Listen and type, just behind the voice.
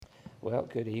Well,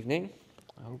 good evening.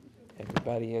 I hope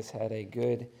everybody has had a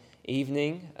good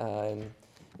evening and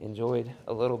enjoyed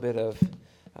a little bit of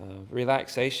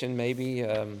relaxation maybe.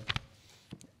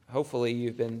 Hopefully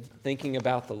you've been thinking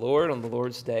about the Lord on the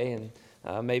Lord's Day,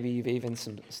 and maybe you've even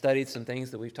studied some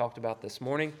things that we've talked about this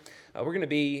morning. We're going to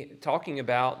be talking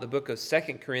about the book of 2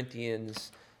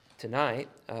 Corinthians tonight.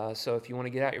 So if you want to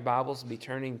get out your Bibles and be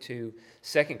turning to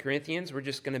 2 Corinthians, we're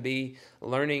just going to be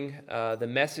learning the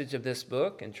message of this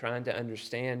book and trying to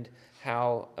understand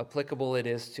how applicable it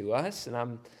is to us. And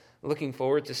I'm looking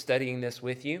forward to studying this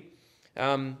with you.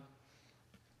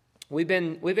 We've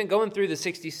been going through the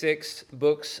 66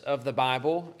 books of the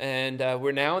Bible, and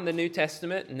we're now in the New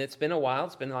Testament, and it's been a while.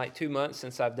 It's been like 2 months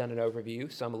since I've done an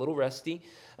overview, so I'm a little rusty.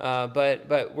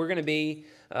 But we're going to be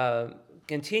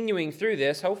continuing through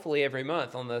this, hopefully every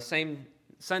month. On the same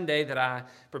Sunday that I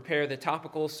prepare the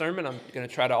topical sermon, I'm going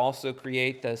to try to also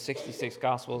create the 66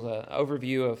 Gospels,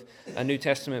 overview of a New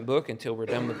Testament book until we're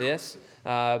done with this.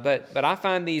 But I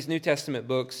find these New Testament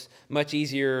books much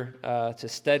easier to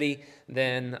study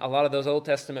than a lot of those Old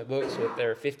Testament books with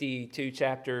their 52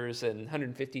 chapters and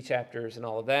 150 chapters and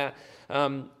all of that.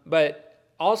 But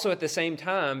also at the same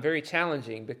time, very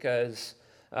challenging because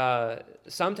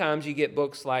sometimes you get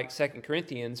books like 2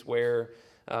 Corinthians where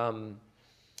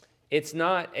it's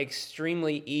not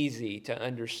extremely easy to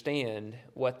understand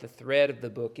what the thread of the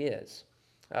book is.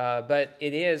 But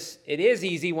it is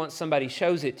easy once somebody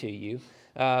shows it to you.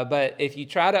 But if you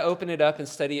try to open it up and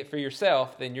study it for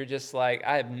yourself, then you're just like,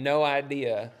 I have no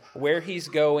idea where he's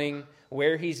going,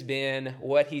 where he's been,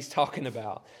 what he's talking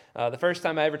about. The first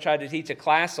time I ever tried to teach a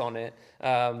class on it,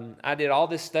 I did all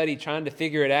this study trying to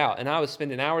figure it out, and I was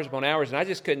spending hours upon hours, and I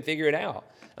just couldn't figure it out.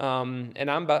 And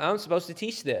I'm supposed to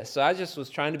teach this, so I just was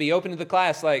trying to be open to the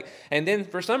class, and then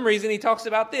for some reason he talks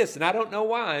about this, and I don't know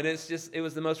why, and it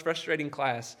was the most frustrating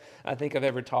class I think I've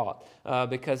ever taught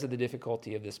because of the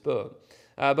difficulty of this book.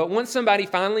 But once somebody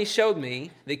finally showed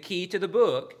me the key to the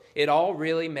book, it all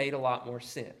really made a lot more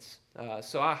sense.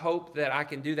 So I hope that I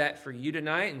can do that for you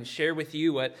tonight and share with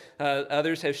you what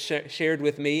others have shared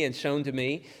with me and shown to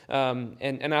me.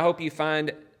 And I hope you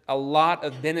find a lot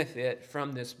of benefit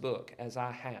from this book, as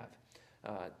I have.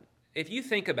 If you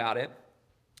think about it,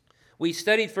 we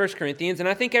studied 1 Corinthians, and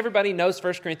I think everybody knows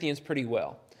 1 Corinthians pretty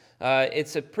well.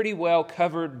 It's a pretty well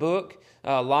covered book.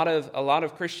 A lot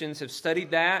of Christians have studied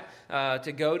that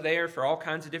to go there for all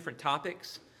kinds of different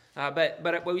topics.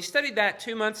 But we studied that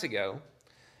 2 months ago,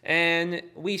 and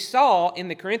we saw in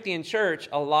the Corinthian church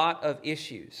a lot of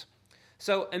issues.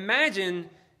 So imagine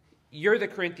you're the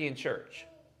Corinthian church.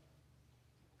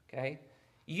 Okay?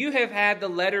 You have had the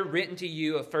letter written to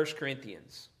you of 1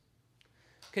 Corinthians,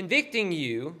 convicting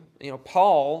you.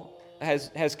 Paul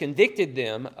has convicted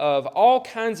them of all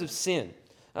kinds of sin.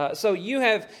 So you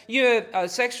have a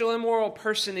sexual immoral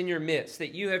person in your midst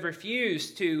that you have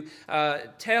refused to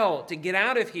tell to get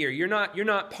out of here. You're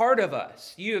not part of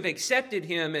us. You have accepted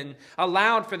him and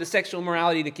allowed for the sexual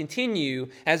immorality to continue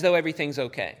as though everything's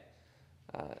okay.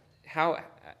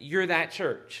 You're that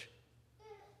church.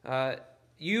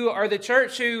 You are the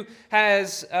church who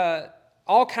has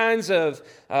all kinds of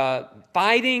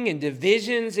fighting and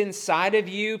divisions inside of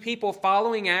you, people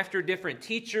following after different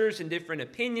teachers and different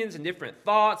opinions and different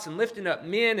thoughts and lifting up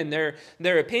men and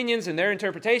their opinions and their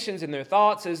interpretations and their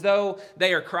thoughts as though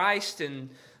they are Christ. And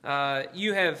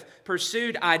you have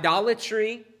pursued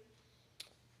idolatry.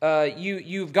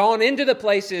 You've gone into the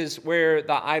places where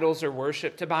the idols are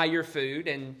worshipped to buy your food,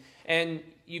 and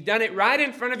you've done it right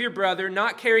in front of your brother,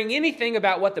 not caring anything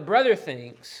about what the brother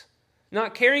thinks,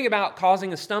 not caring about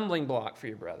causing a stumbling block for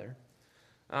your brother.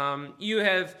 You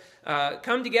have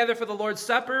come together for the Lord's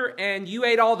Supper, and you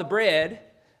ate all the bread.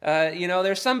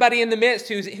 There's somebody in the midst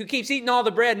who keeps eating all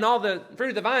the bread and all the fruit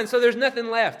of the vine, so there's nothing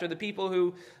left. Or the people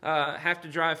who have to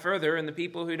drive further, and the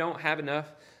people who don't have enough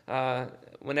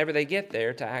whenever they get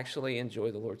there to actually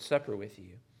enjoy the Lord's Supper with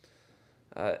you.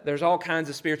 There's all kinds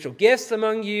of spiritual gifts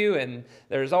among you, and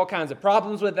there's all kinds of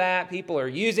problems with that. People are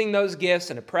using those gifts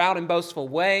in a proud and boastful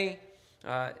way.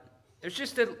 There's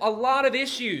just a lot of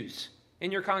issues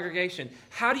in your congregation.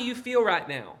 How do you feel right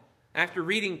now after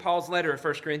reading Paul's letter of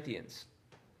 1 Corinthians?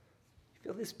 You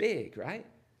feel this big, right?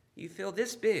 You feel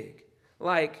this big.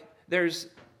 Like there's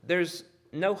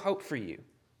no hope for you.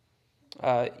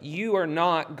 You are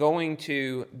not going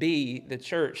to be the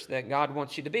church that God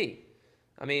wants you to be.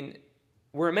 I mean,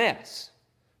 we're a mess.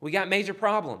 We got major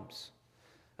problems.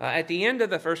 At the end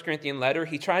of the 1 Corinthian letter,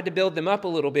 he tried to build them up a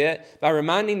little bit by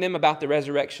reminding them about the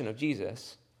resurrection of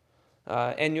Jesus.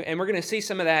 And we're going to see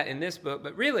some of that in this book.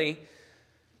 But really,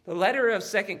 The letter of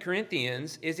 2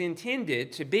 Corinthians is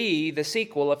intended to be the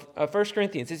sequel of 1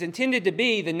 Corinthians. It's intended to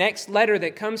be the next letter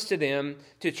that comes to them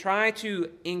to try to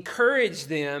encourage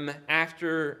them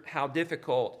after how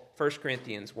difficult 1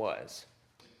 Corinthians was.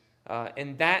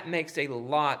 And that makes a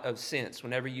lot of sense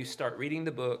whenever you start reading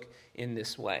the book in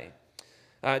this way.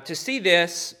 To see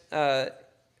this,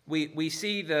 we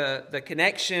see the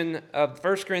connection of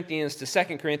 1 Corinthians to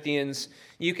 2 Corinthians.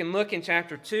 You can look in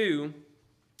chapter 2,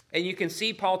 and you can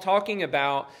see Paul talking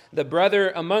about the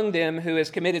brother among them who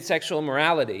has committed sexual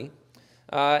immorality.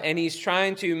 And he's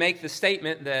trying to make the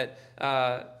statement that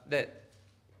I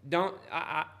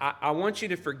want you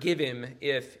to forgive him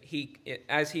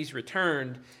as he's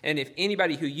returned, and if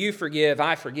anybody who you forgive,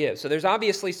 I forgive. So there's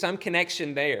obviously some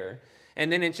connection there.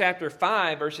 And then in chapter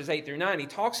 5, verses 8 through 9, he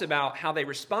talks about how they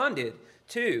responded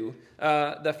to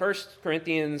the 1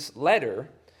 Corinthians letter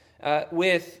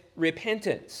with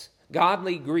repentance,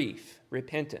 godly grief,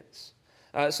 repentance.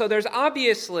 So there's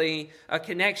obviously a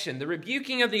connection. The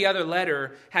rebuking of the other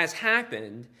letter has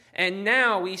happened, and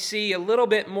now we see a little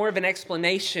bit more of an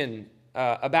explanation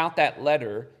about that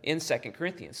letter in 2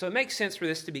 Corinthians. So it makes sense for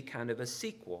this to be kind of a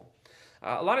sequel.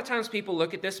 A lot of times people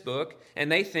look at this book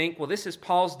and they think, well, this is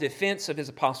Paul's defense of his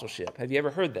apostleship. Have you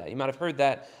ever heard that? You might have heard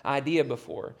that idea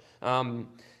before.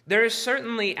 There are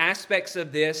certainly aspects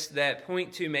of this that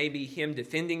point to maybe him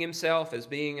defending himself as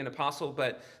being an apostle,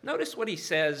 but notice what he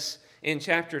says in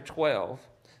chapter 12,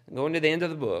 going to the end of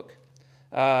the book,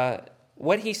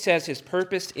 what he says his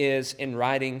purpose is in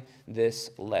writing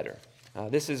this letter.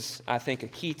 This is, I think, a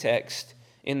key text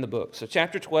in the book. So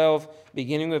chapter 12,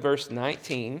 beginning with verse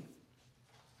 19,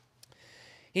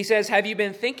 he says, "Have you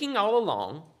been thinking all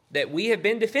along that we have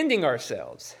been defending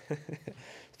ourselves?"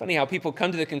 It's funny how people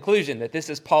come to the conclusion that this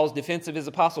is Paul's defense of his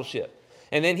apostleship.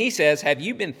 And then he says, "Have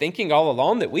you been thinking all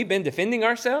along that we've been defending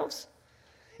ourselves?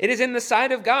 It is in the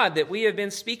sight of God that we have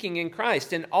been speaking in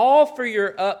Christ, and all for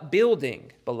your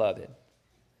upbuilding, beloved.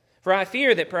 For I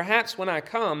fear that perhaps when I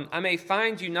come, I may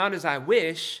find you not as I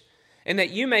wish, and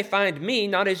that you may find me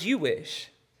not as you wish.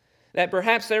 That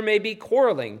perhaps there may be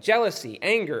quarreling, jealousy,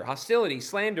 anger, hostility,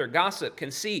 slander, gossip,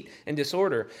 conceit, and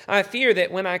disorder. I fear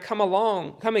that when I come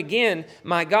again,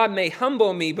 my God may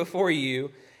humble me before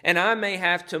you, and I may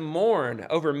have to mourn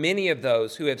over many of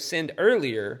those who have sinned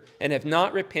earlier and have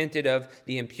not repented of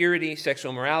the impurity,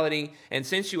 sexual immorality, and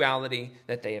sensuality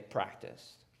that they have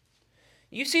practiced."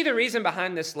 You see, the reason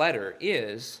behind this letter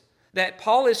is that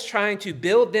Paul is trying to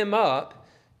build them up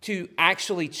to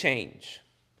actually change,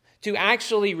 to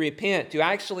actually repent, to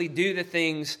actually do the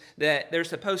things that they're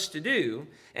supposed to do.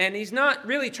 And he's not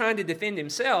really trying to defend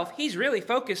himself. He's really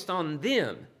focused on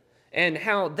them and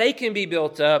how they can be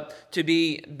built up to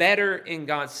be better in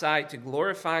God's sight, to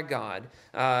glorify God.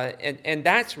 And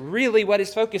that's really what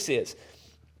his focus is.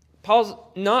 Paul's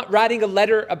not writing a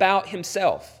letter about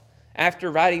himself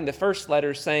after writing the first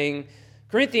letter saying,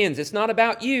 Corinthians, it's not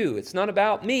about you, it's not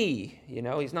about me.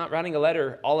 He's not writing a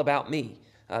letter all about me.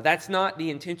 That's not the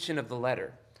intention of the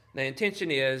letter. The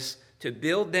intention is to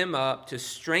build them up, to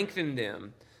strengthen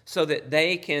them, so that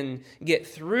they can get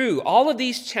through all of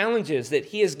these challenges that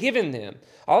he has given them,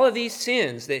 all of these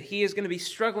sins that he is going to be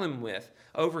struggling with,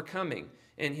 overcoming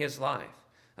in his life.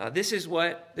 This is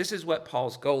what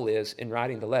Paul's goal is in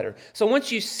writing the letter. So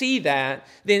once you see that,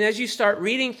 then as you start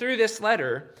reading through this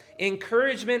letter,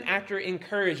 encouragement after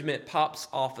encouragement pops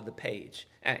off of the page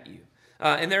at you.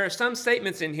 And there are some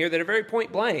statements in here that are very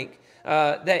point blank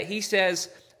that he says,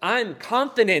 I'm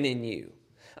confident in you.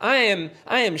 I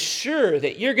am sure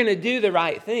that you're going to do the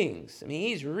right things. I mean,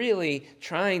 he's really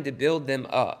trying to build them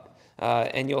up.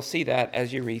 And you'll see that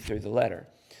as you read through the letter.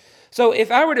 So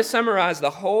if I were to summarize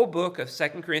the whole book of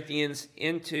 2 Corinthians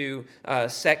into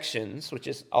sections, which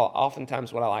is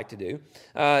oftentimes what I like to do,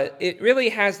 it really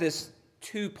has this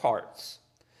two parts.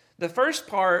 The first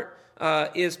part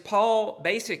is Paul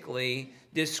basically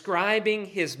describing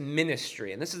his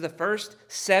ministry. And this is the first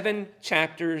 7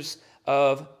 chapters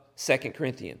of 2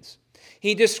 Corinthians.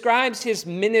 He describes his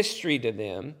ministry to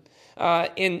them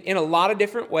in a lot of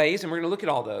different ways, and we're going to look at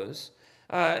all those.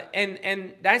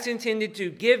 And that's intended to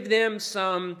give them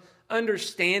some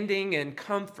understanding and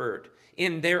comfort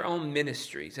in their own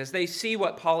ministries. As they see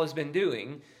what Paul has been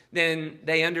doing, then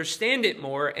they understand it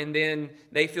more, and then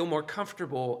they feel more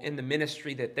comfortable in the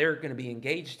ministry that they're going to be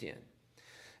engaged in.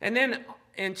 And then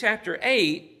in chapter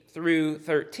 8 through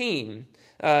 13,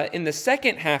 in the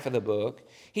second half of the book,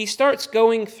 he starts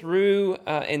going through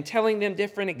and telling them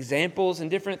different examples and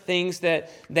different things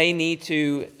that they need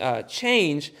to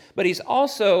change, but he's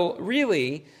also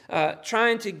really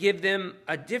trying to give them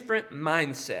a different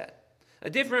mindset, a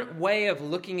different way of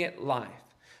looking at life,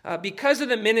 Because of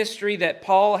the ministry that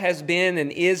Paul has been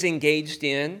and is engaged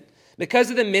in,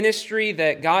 because of the ministry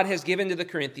that God has given to the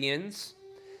Corinthians,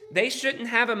 they shouldn't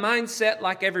have a mindset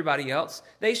like everybody else.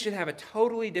 They should have a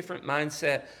totally different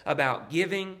mindset about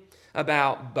giving,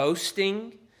 about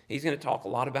boasting. He's going to talk a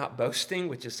lot about boasting,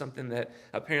 which is something that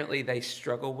apparently they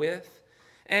struggle with.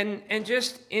 And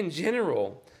just in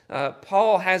general,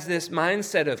 Paul has this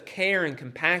mindset of care and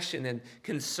compassion and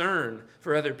concern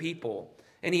for other people.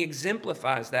 And he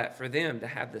exemplifies that for them to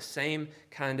have the same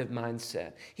kind of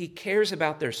mindset. He cares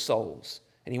about their souls,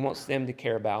 and he wants them to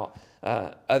care about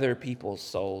other people's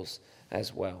souls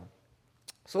as well.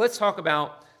 So let's talk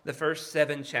about the first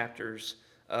 7 chapters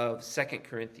of 2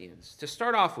 Corinthians. To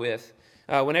start off with,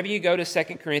 whenever you go to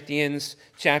 2 Corinthians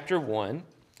chapter 1,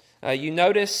 you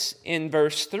notice in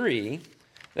verse 3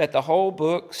 that the whole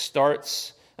book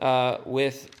starts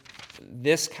with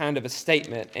this kind of a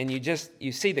statement, and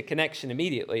you see the connection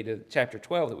immediately to chapter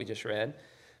 12 that we just read.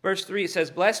 Verse 3, it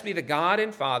says, "Blessed be the God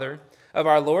and Father of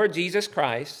our Lord Jesus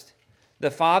Christ,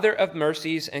 the Father of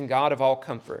mercies and God of all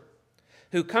comfort,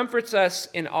 who comforts us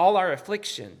in all our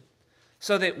affliction,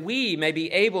 so that we may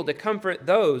be able to comfort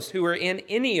those who are in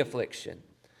any affliction,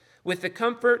 with the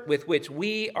comfort with which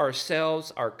we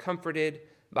ourselves are comforted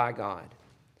by God.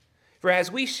 For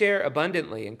as we share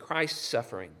abundantly in Christ's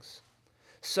sufferings,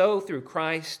 so through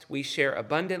Christ we share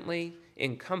abundantly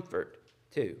in comfort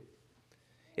too.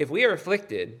 If we are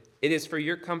afflicted, it is for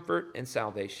your comfort and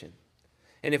salvation.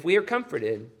 And if we are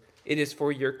comforted, it is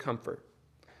for your comfort,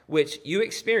 which you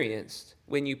experienced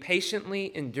when you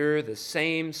patiently endure the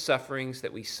same sufferings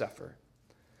that we suffer.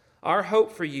 Our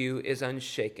hope for you is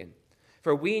unshaken,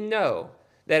 for we know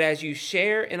that as you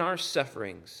share in our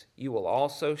sufferings, you will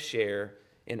also share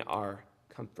in our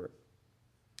comfort."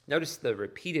 Notice the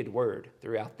repeated word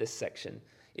throughout this section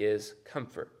is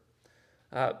comfort.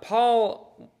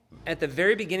 Paul, at the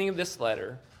very beginning of this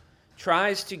letter,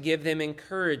 tries to give them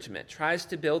encouragement, tries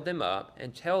to build them up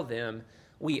and tell them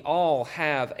we all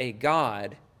have a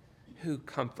God who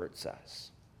comforts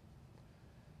us.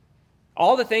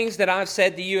 All the things that I've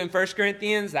said to you in 1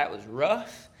 Corinthians, that was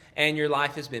rough, and your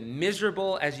life has been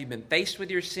miserable as you've been faced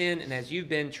with your sin and as you've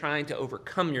been trying to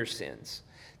overcome your sins.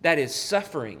 That is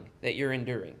suffering that you're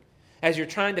enduring. As you're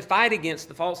trying to fight against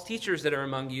the false teachers that are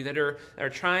among you, that are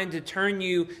trying to turn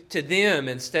you to them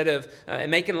instead of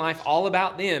making life all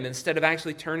about them, instead of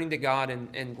actually turning to God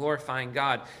and glorifying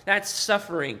God. That's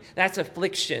suffering. That's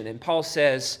affliction. And Paul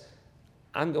says,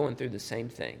 I'm going through the same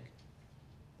thing.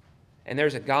 And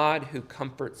there's a God who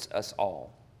comforts us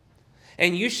all.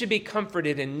 And you should be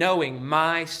comforted in knowing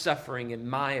my suffering and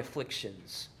my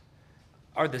afflictions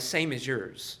are the same as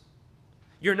yours.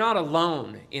 You're not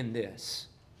alone in this.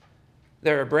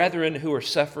 There are brethren who are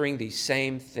suffering these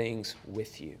same things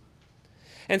with you.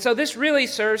 And so this really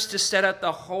serves to set up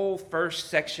the whole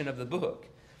first section of the book,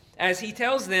 as he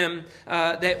tells them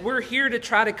that we're here to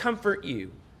try to comfort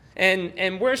you,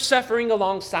 and we're suffering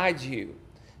alongside you.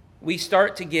 We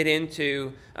start to get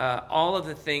into all of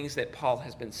the things that Paul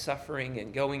has been suffering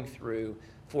and going through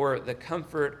for the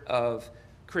comfort of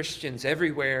Christians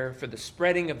everywhere, for the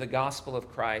spreading of the gospel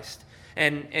of Christ.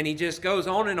 And he just goes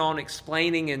on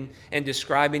explaining and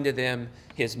describing to them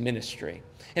his ministry.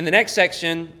 In the next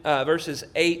section, verses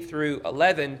 8 through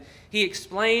 11, he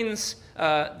explains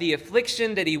the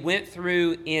affliction that he went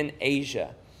through in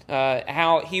Asia,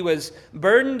 how he was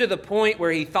burdened to the point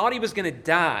where he thought he was going to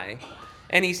die.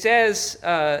 And he says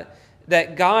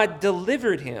that God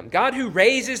delivered him. God who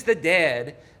raises the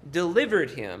dead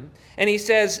delivered him. And he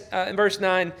says in verse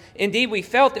 9, "Indeed, we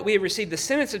felt that we had received the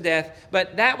sentence of death,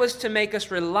 but that was to make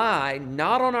us rely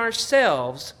not on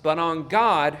ourselves, but on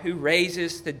God who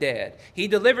raises the dead. He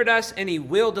delivered us, and he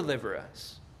will deliver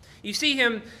us." You see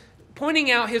him pointing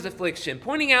out his affliction,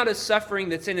 pointing out his suffering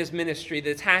that's in his ministry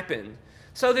that's happened,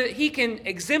 so that he can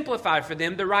exemplify for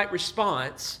them the right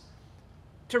response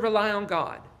to rely on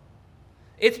God.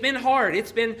 It's been hard.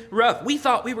 It's been rough. We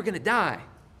thought we were going to die.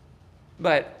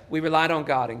 But we relied on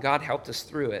God, and God helped us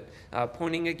through it.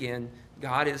 Pointing again,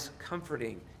 God is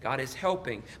comforting. God is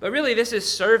helping. But really, this is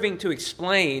serving to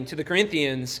explain to the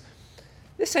Corinthians,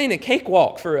 this ain't a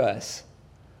cakewalk for us.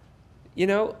 You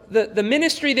know, the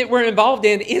ministry that we're involved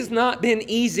in has not been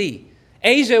easy.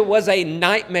 Asia was a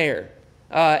nightmare.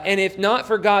 And if not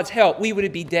for God's help, we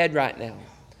would be dead right now.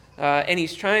 And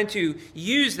he's trying to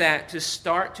use that to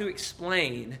start to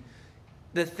explain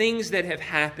the things that have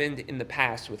happened in the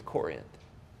past with Corinth.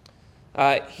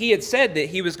 He had said that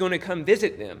he was going to come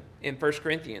visit them in 1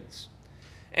 Corinthians.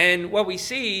 And what we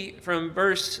see from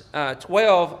verse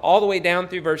 12 all the way down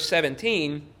through verse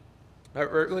 17,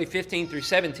 or really 15 through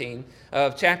 17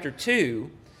 of chapter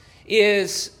 2,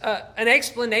 is an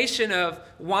explanation of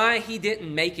why he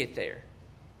didn't make it there.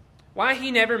 Why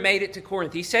he never made it to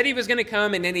Corinth. He said he was going to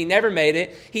come and then he never made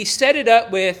it. He set it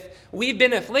up with, we've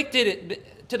been afflicted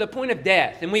to the point of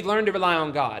death and we've learned to rely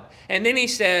on God. And then he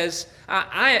says,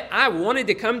 I wanted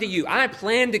to come to you. I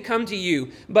planned to come to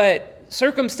you, but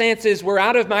circumstances were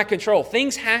out of my control.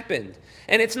 Things happened.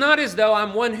 And it's not as though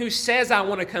I'm one who says I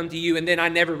want to come to you and then I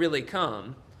never really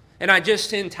come. And I just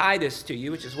send Titus to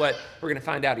you, which is what we're going to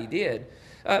find out he did.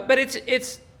 But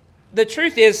it's the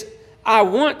truth is, I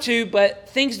want to, but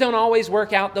things don't always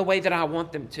work out the way that I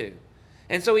want them to.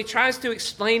 And so he tries to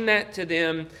explain that to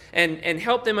them and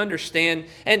help them understand.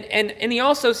 And he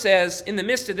also says, in the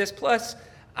midst of this, plus,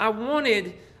 I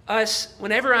wanted us,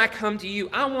 whenever I come to you,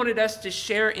 I wanted us to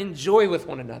share in joy with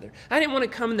one another. I didn't want to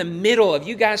come in the middle of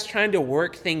you guys trying to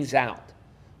work things out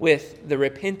with the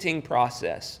repenting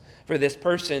process for this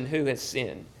person who has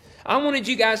sinned. I wanted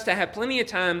you guys to have plenty of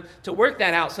time to work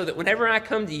that out so that whenever I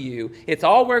come to you, it's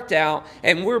all worked out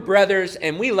and we're brothers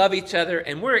and we love each other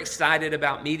and we're excited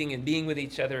about meeting and being with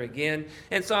each other again.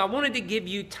 And so I wanted to give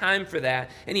you time for that.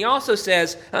 And he also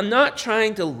says, I'm not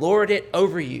trying to lord it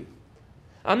over you.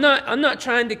 I'm not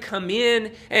trying to come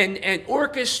in and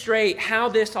orchestrate how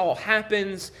this all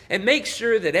happens and make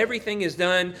sure that everything is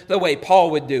done the way Paul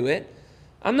would do it.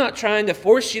 I'm not trying to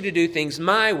force you to do things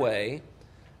my way.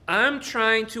 I'm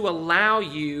trying to allow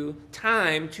you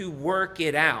time to work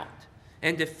it out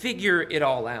and to figure it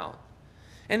all out.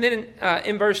 And then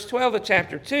in verse 12 of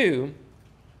chapter 2,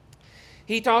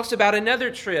 he talks about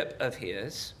another trip of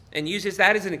his and uses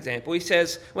that as an example. He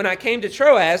says, when I came to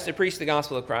Troas to preach the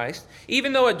gospel of Christ,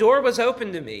 even though a door was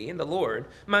open to me in the Lord,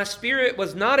 my spirit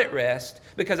was not at rest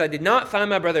because I did not find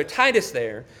my brother Titus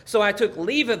there. So I took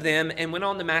leave of them and went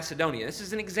on to Macedonia. This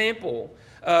is an example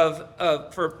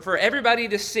for everybody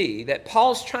to see that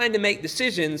Paul's trying to make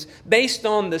decisions based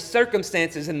on the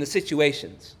circumstances and the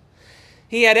situations.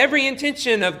 He had every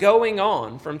intention of going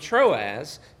on from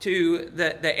Troas to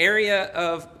the area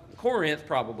of Corinth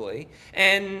probably,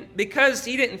 and because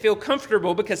he didn't feel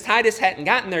comfortable because Titus hadn't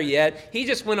gotten there yet, he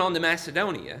just went on to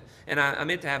Macedonia. And I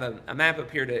meant to have a map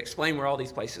up here to explain where all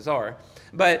these places are.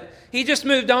 But he just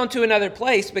moved on to another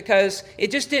place because it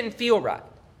just didn't feel right.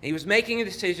 He was making a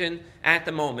decision at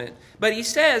the moment. But he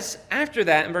says after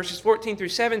that in verses 14 through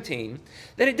 17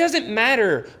 that it doesn't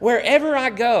matter wherever I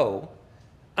go,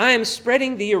 I am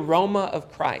spreading the aroma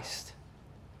of Christ.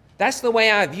 That's the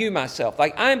way I view myself.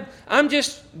 Like I'm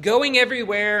just going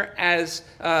everywhere as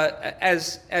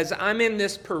I'm in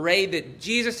this parade that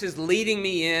Jesus is leading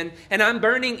me in, and I'm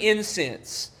burning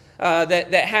incense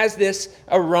that has this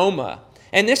aroma.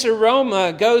 And this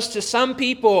aroma goes to some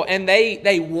people and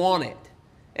they want it.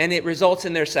 And it results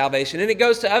in their salvation. And it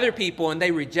goes to other people and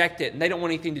they reject it and they don't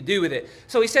want anything to do with it.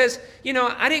 So he says,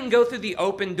 I didn't go through the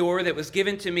open door that was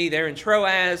given to me there in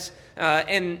Troas.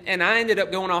 And I ended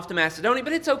up going off to Macedonia.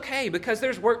 But it's okay because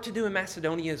there's work to do in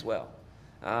Macedonia as well.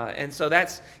 And so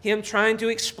that's him trying to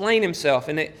explain himself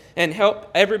and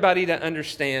help everybody to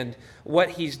understand what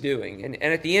he's doing. And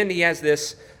at the end he has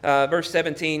this, verse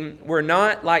 17, we're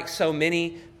not like so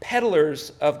many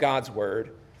peddlers of God's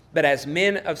word, but as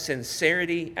men of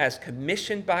sincerity, as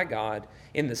commissioned by God,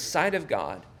 in the sight of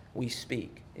God, we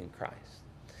speak in Christ.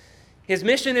 His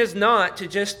mission is not to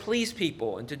just please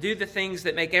people and to do the things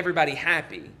that make everybody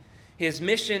happy. His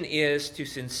mission is to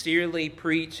sincerely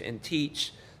preach and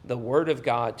teach the Word of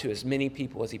God to as many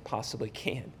people as he possibly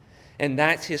can. And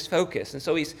that's his focus. And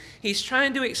so he's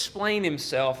trying to explain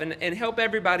himself and help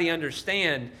everybody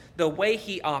understand the way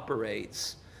he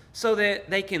operates so that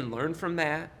they can learn from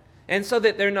that. And so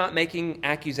that they're not making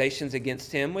accusations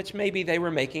against him, which maybe they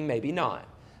were making, maybe not.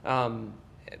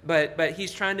 But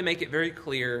he's trying to make it very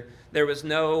clear there was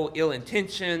no ill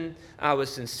intention. I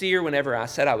was sincere whenever I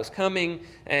said I was coming,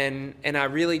 and I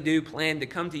really do plan to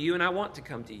come to you, and I want to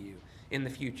come to you in the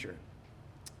future.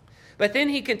 But then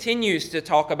he continues to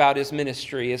talk about his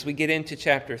ministry as we get into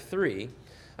chapter 3.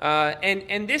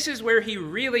 And this is where he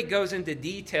really goes into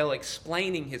detail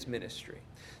explaining his ministry.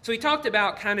 So he talked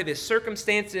about kind of his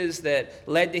circumstances that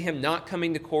led to him not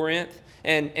coming to Corinth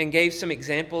and gave some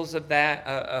examples of that,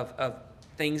 of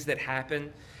things that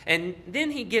happened. And then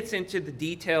he gets into the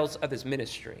details of his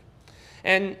ministry.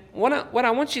 And what I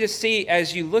want you to see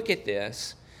as you look at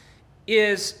this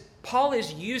is Paul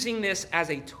is using this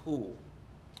as a tool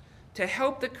to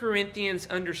help the Corinthians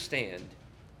understand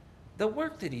the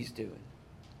work that he's doing.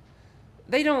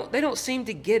 They don't seem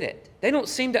to get it. They don't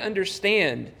seem to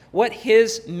understand what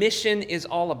his mission is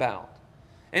all about.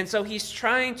 And so he's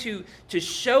trying to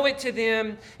show it to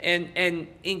them and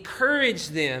encourage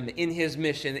them in his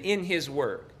mission, in his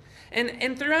work.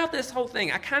 And throughout this whole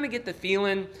thing, I kind of get the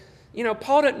feeling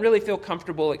Paul doesn't really feel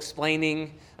comfortable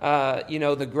explaining,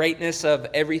 the greatness of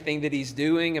everything that he's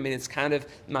doing. I mean, it's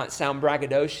might sound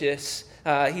braggadocious.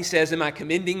 He says, am I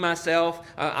commending myself?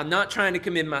 I'm not trying to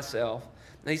commend myself.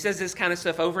 And he says this kind of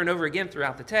stuff over and over again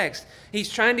throughout the text.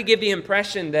 He's trying to give the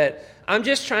impression that I'm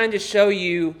just trying to show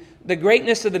you the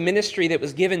greatness of the ministry that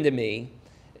was given to me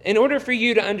in order for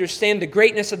you to understand the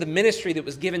greatness of the ministry that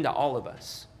was given to all of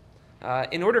us,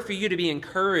 in order for you to be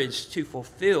encouraged to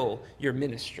fulfill your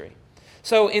ministry.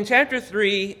 So in chapter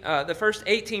 3, the first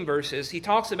 18 verses, he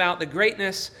talks about the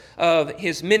greatness of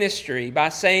his ministry by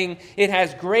saying it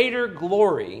has greater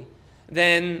glory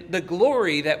than the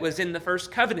glory that was in the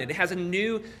first covenant. It has a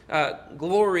new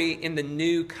glory in the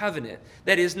new covenant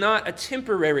that is not a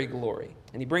temporary glory.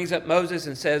 And he brings up Moses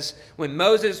and says, when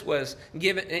Moses was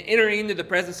entering into the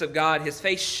presence of God, his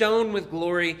face shone with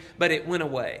glory, but it went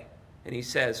away. And he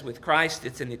says, with Christ,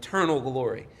 it's an eternal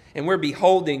glory. And we're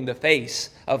beholding the face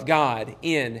of God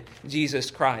in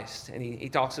Jesus Christ. And he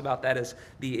talks about that as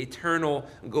the eternal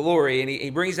glory. And he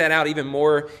brings that out even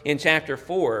more in chapter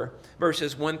 4,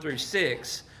 verses 1 through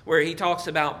 6, where he talks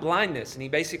about blindness. And he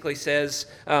basically says,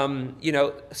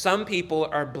 some people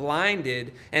are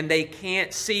blinded and they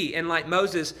can't see. And like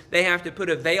Moses, they have to put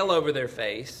a veil over their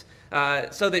face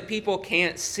so that people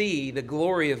can't see the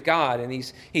glory of God. And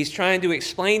he's trying to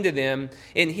explain to them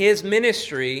in his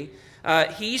ministry,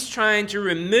 he's trying to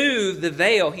remove the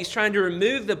veil. He's trying to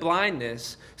remove the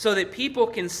blindness so that people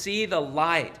can see the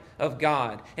light of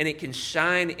God and it can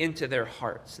shine into their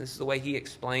hearts. This is the way he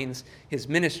explains his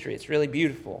ministry. It's really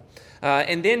beautiful.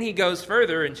 And then he goes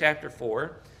further in chapter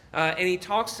 4, and he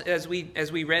talks, as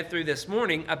we read through this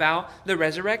morning, about the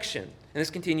resurrection. And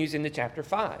this continues into chapter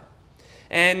 5.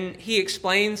 And he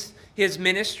explains his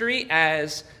ministry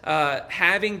as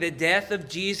having the death of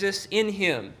Jesus in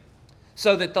him,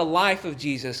 so that the life of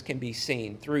Jesus can be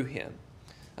seen through him.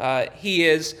 He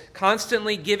is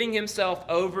constantly giving himself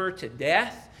over to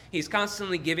death. He's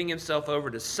constantly giving himself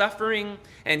over to suffering.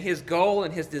 And his goal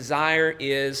and his desire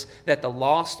is that the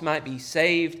lost might be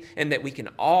saved and that we can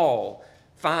all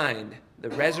find the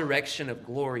resurrection of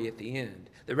glory at the end,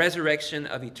 the resurrection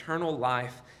of eternal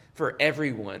life for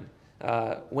everyone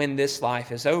when this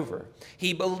life is over.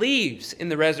 He believes in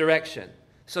the resurrection.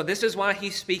 So this is why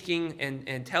he's speaking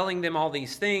and telling them all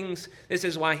these things. This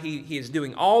is why he is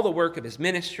doing all the work of his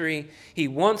ministry. He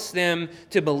wants them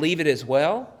to believe it as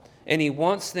well. And he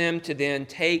wants them to then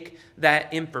take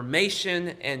that information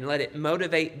and let it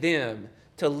motivate them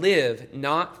to live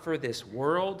not for this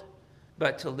world,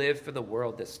 but to live for the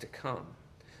world that's to come.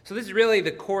 So this is really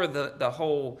the core of the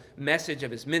whole message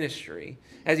of his ministry,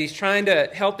 as he's trying to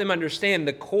help them understand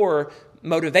the core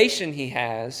motivation he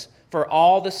has for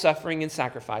all the suffering and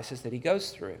sacrifices that he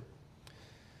goes through.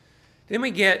 Then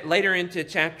we get later into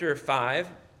chapter 5,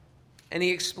 and he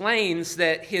explains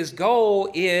that his goal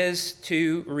is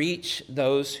to reach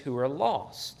those who are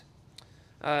lost.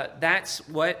 That's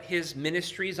what his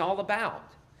ministry is all about.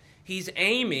 He's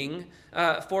aiming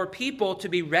for people to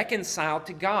be reconciled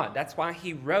to God. That's why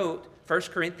he wrote 1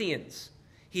 Corinthians.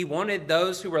 He wanted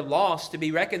those who were lost to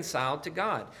be reconciled to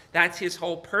God. That's his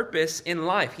whole purpose in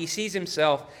life. He sees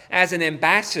himself as an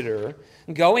ambassador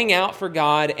going out for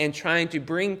God and trying to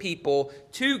bring people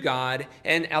to God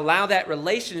and allow that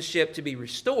relationship to be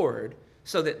restored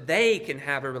so that they can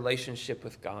have a relationship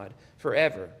with God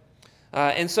forever.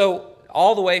 And so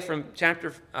all the way from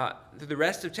through the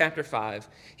rest of chapter 5,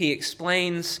 he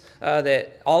explains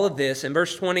that all of this. In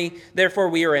verse 20, therefore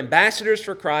we are ambassadors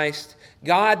for Christ,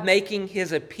 God making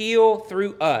his appeal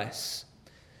through us.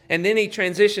 And then he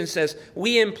transitions, says,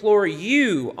 we implore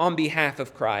you on behalf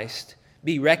of Christ,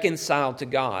 be reconciled to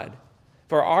God.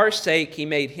 For our sake he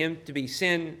made him to be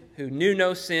sin who knew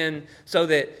no sin, so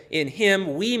that in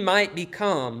him we might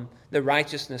become the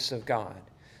righteousness of God.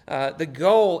 The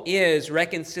goal is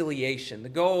reconciliation. The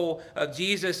goal of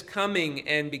Jesus coming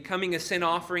and becoming a sin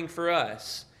offering for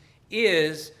us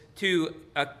is to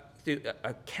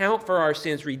account for our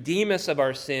sins, redeem us of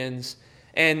our sins,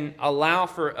 and allow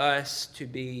for us to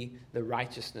be the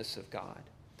righteousness of God.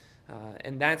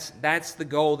 And that's the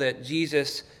goal that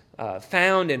Jesus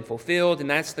found and fulfilled, and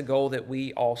that's the goal that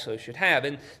we also should have.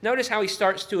 And notice how he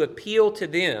starts to appeal to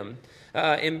them.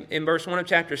 In verse 1 of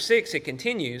chapter 6, it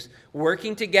continues,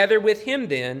 working together with him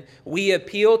then, we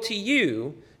appeal to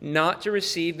you not to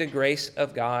receive the grace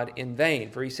of God in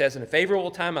vain. For he says, in a favorable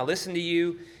time I listened to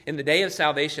you. In the day of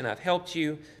salvation I've helped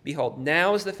you. Behold,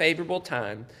 now is the favorable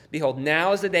time. Behold,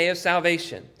 now is the day of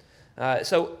salvation.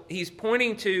 So he's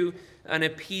pointing to an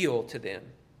appeal to them.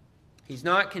 He's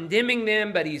not condemning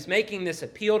them, but he's making this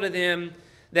appeal to them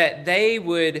that they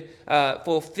would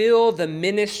fulfill the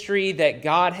ministry that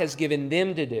God has given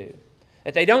them to do.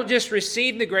 That they don't just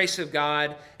receive the grace of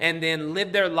God and then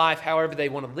live their life however they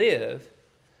want to live,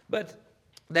 but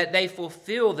that they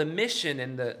fulfill the mission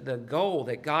and the goal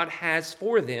that God has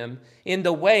for them in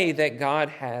the way that God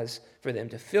has for them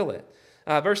to fill it.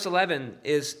 Verse 11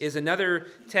 is another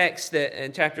text that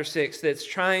in chapter 6 that's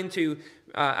trying to,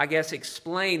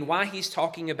 explain why he's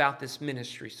talking about this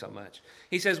ministry so much.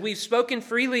 He says, "We've spoken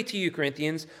freely to you,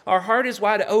 Corinthians. Our heart is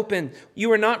wide open.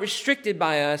 You are not restricted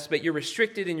by us, but you're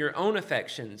restricted in your own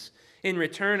affections. In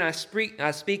return, I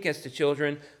speak as to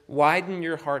children. Widen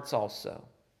your hearts also."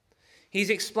 He's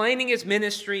explaining his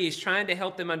ministry. He's trying to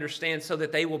help them understand so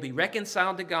that they will be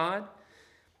reconciled to God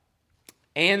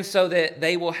and so that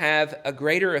they will have a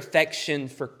greater affection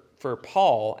for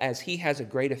Paul as he has a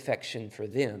great affection for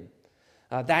them.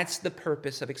 That's the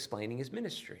purpose of explaining his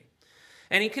ministry.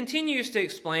 And he continues to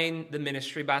explain the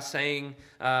ministry by saying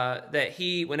that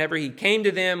he, whenever he came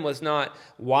to them, was not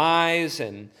wise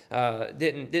and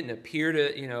didn't appear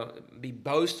to be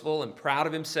boastful and proud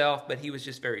of himself, but he was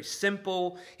just very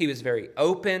simple. He was very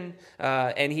open,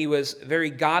 and he was very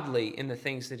godly in the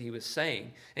things that he was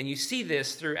saying. And you see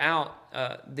this throughout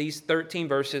these 13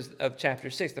 verses of chapter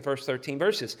 6, the first 13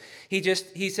 verses.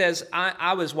 He says,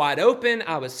 I was wide open,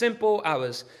 I was simple, I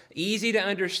was easy to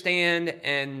understand,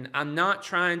 and I'm not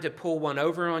trying to pull one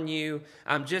over on you.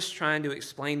 I'm just trying to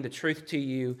explain the truth to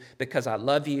you because I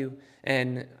love you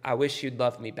and I wish you'd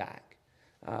love me back.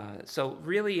 So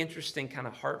really interesting kind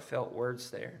of heartfelt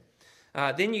words there.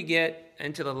 Then you get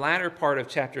into the latter part of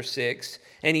chapter 6,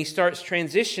 and he starts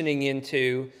transitioning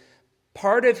into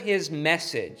part of his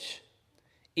message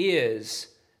is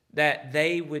that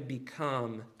they would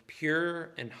become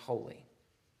pure and holy.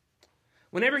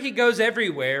 Whenever he goes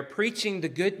everywhere preaching the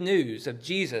good news of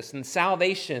Jesus and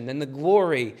salvation and the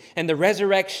glory and the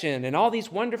resurrection and all these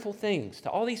wonderful things to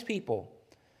all these people,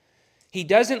 he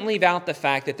doesn't leave out the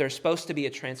fact that there's supposed to be a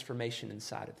transformation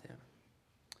inside of them.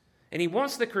 And he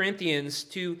wants the Corinthians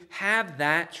to have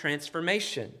that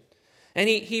transformation. And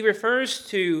he refers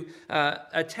to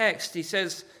a text. He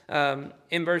says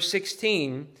in verse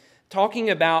 16, talking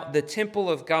about the temple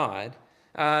of God,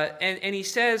 and he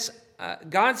says,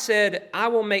 God said, "I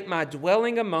will make my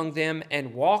dwelling among them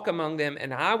and walk among them,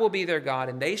 and I will be their God,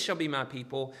 and they shall be my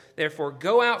people. Therefore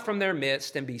go out from their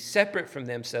midst and be separate from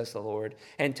them, says the Lord,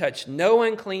 and touch no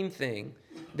unclean thing.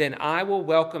 Then I will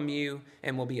welcome you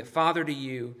and will be a father to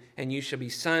you, and you shall be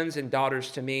sons and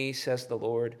daughters to me, says the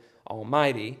Lord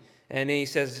Almighty." And he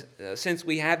says, since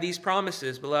we have these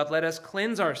promises, beloved, let us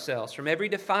cleanse ourselves from every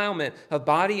defilement of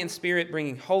body and spirit,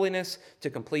 bringing holiness to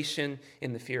completion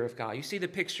in the fear of God. You see the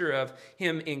picture of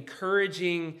him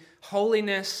encouraging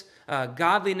holiness,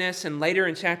 godliness, and later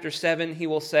in chapter 7, he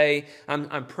will say,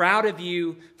 I'm proud of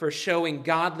you for showing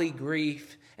godly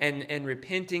grief and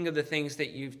repenting of the things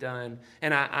that you've done.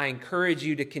 And I encourage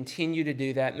you to continue to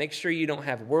do that. Make sure you don't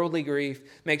have worldly grief.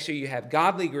 Make sure you have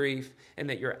godly grief, and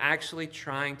that you're actually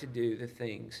trying to do the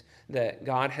things that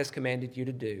God has commanded you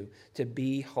to do to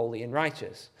be holy and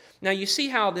righteous. Now you see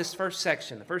how this first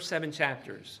section, the first 7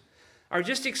 chapters, are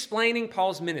just explaining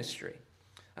Paul's ministry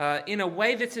in a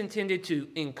way that's intended to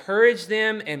encourage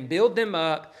them and build them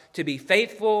up to be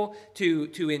faithful,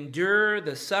 to endure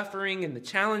the suffering and the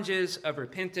challenges of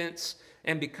repentance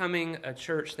and becoming a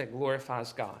church that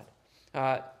glorifies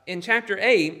God. In chapter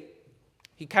 8,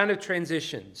 he kind of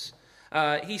transitions.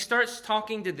 He starts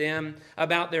talking to them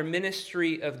about their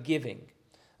ministry of giving,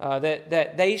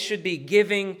 that they should be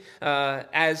giving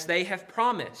as they have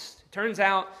promised. It turns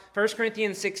out 1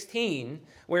 Corinthians 16,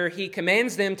 where he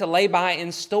commands them to lay by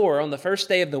in store on the first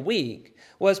day of the week,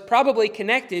 was probably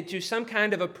connected to some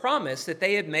kind of a promise that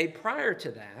they had made prior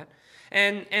to that.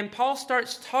 And Paul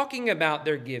starts talking about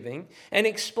their giving and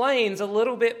explains a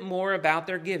little bit more about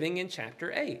their giving in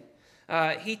chapter 8.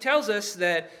 He tells us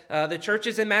that the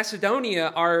churches in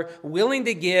Macedonia are willing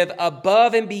to give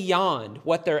above and beyond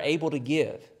what they're able to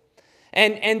give.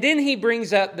 And then he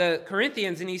brings up the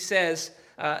Corinthians and he says,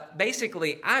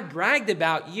 basically, I bragged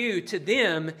about you to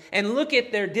them, and look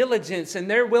at their diligence and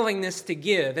their willingness to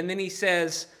give. And then he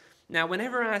says, now,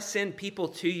 whenever I send people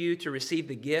to you to receive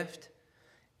the gift,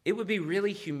 it would be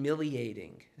really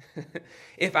humiliating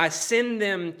if I send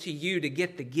them to you to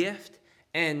get the gift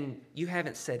and you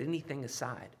haven't set anything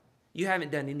aside. You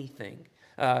haven't done anything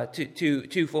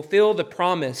to fulfill the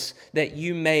promise that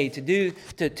you made, to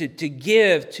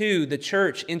give to the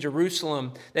church in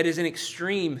Jerusalem that is in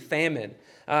extreme famine.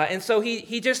 And so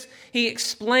he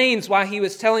explains why he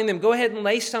was telling them, go ahead and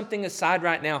lay something aside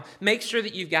right now. Make sure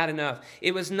that you've got enough.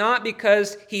 It was not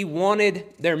because he wanted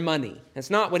their money.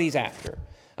 That's not what he's after.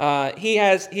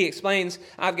 He explains,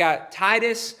 I've got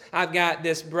Titus, I've got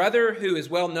this brother who is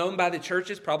well known by the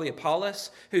churches, probably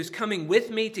Apollos, who's coming with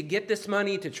me to get this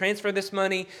money, to transfer this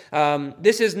money.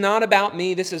 This is not about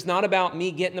me. This is not about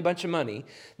me getting a bunch of money.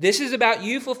 This is about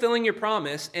you fulfilling your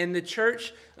promise and the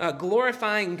church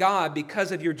glorifying God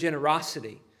because of your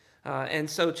generosity. And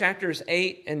so chapters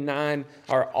 8 and 9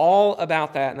 are all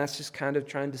about that, and that's just kind of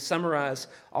trying to summarize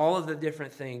all of the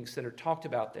different things that are talked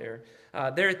about there.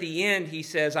 There at the end, he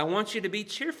says, I want you to be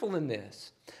cheerful in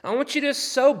this. I want you to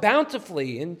sow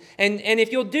bountifully, and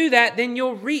if you'll do that, then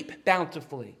you'll reap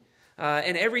bountifully.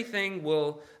 And everything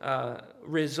will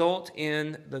result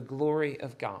in the glory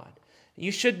of God.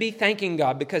 You should be thanking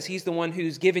God because He's the one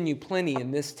who's given you plenty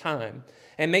in this time.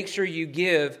 And make sure you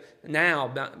give now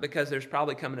because there's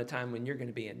probably coming a time when you're going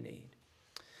to be in need.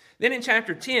 Then in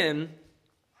chapter 10,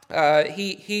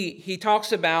 he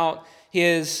talks about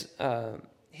his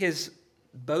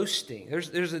boasting.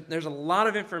 There's a lot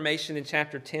of information in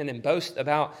chapter 10 and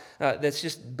that's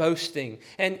just boasting.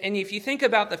 And if you think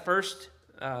about the first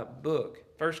book,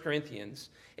 1 Corinthians,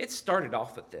 it started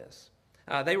off with this.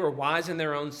 They were wise in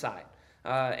their own sight.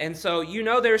 And so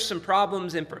there's some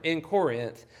problems in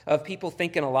Corinth of people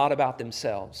thinking a lot about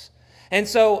themselves. And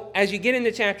so as you get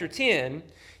into chapter 10,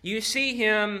 you see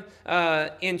him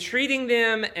entreating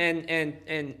them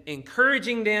and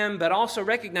encouraging them, but also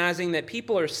recognizing that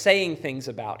people are saying things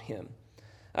about him.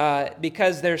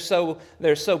 Because they're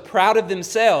so proud of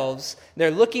themselves,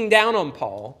 they're looking down on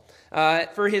Paul.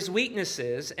 For his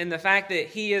weaknesses and the fact that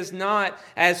he is not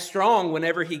as strong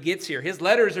whenever he gets here. His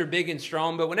letters are big and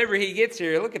strong, but whenever he gets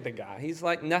here, look at the guy. He's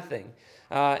like nothing.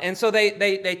 And so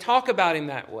they talk about him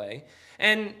that way.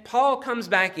 And Paul comes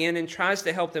back in and tries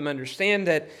to help them understand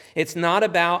that it's not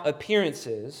about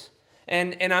appearances,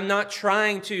 and I'm not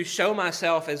trying to show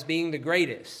myself as being the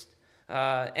greatest.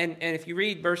 And if you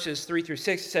read verses 3 through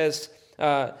 6, it says,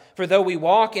 for though we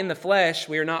walk in the flesh,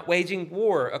 we are not waging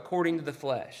war according to the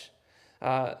flesh.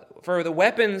 For the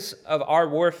weapons of our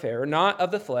warfare are not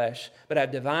of the flesh, but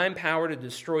have divine power to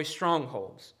destroy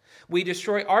strongholds. We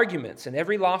destroy arguments and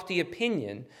every lofty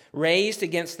opinion raised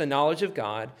against the knowledge of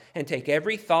God, and take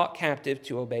every thought captive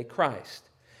to obey Christ,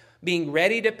 being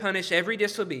ready to punish every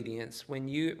disobedience when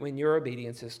your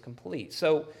obedience is complete.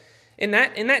 So in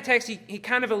that text, he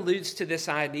kind of alludes to this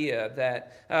idea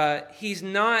that he's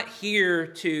not here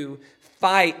to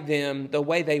fight them the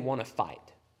way they want to fight.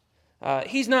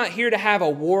 He's not here to have a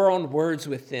war on words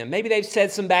with them. Maybe they've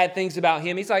said some bad things about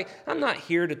him. He's like, I'm not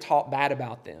here to talk bad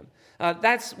about them.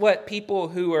 That's what people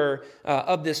who are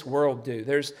of this world do.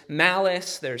 There's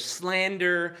malice, there's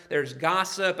slander, there's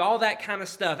gossip, all that kind of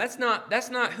stuff. That's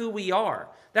not who we are.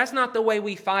 That's not the way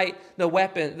we fight the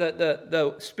weapon,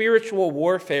 the spiritual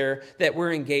warfare that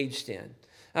we're engaged in.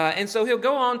 And so he'll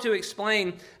go on to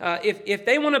explain if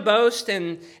they want to boast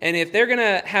and if they're going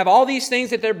to have all these things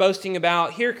that they're boasting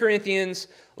about, here, Corinthians,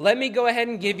 let me go ahead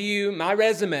and give you my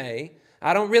resume.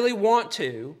 I don't really want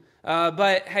to,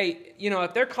 but hey,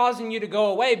 if they're causing you to go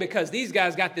away because these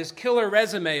guys got this killer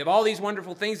resume of all these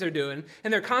wonderful things they're doing,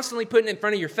 and they're constantly putting it in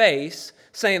front of your face,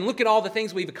 saying, look at all the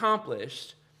things we've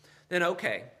accomplished, then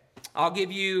okay. I'll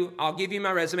give you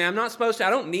my resume. I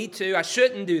don't need to. I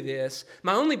shouldn't do this.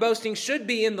 My only boasting should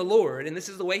be in the Lord. And this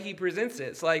is the way he presents it.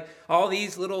 It's like all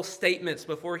these little statements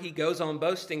before he goes on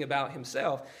boasting about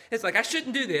himself. It's like, I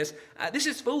shouldn't do this. This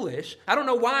is foolish. I don't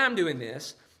know why I'm doing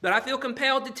this, but I feel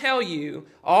compelled to tell you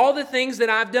all the things that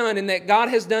I've done and that God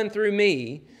has done through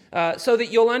me so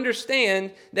that you'll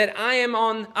understand that I am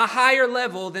on a higher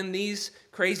level than these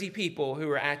crazy people who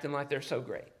are acting like they're so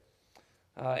great.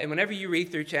 And whenever you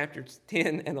read through chapters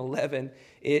 10 and 11,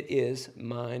 it is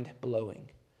mind-blowing.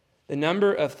 The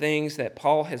number of things that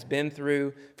Paul has been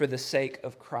through for the sake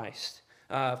of Christ,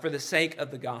 for the sake of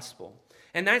the gospel.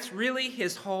 And that's really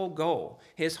his whole goal.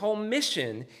 His whole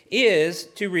mission is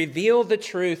to reveal the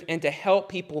truth and to help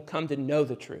people come to know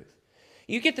the truth.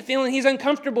 You get the feeling he's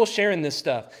uncomfortable sharing this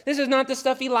stuff. This is not the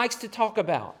stuff he likes to talk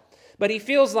about. But he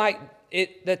feels like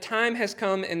the time has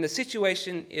come and the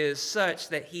situation is such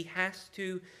that he has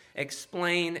to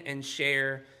explain and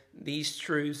share these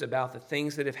truths about the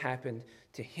things that have happened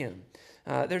to him.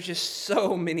 There's just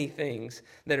so many things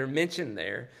that are mentioned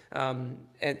there, and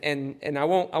I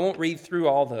won't read through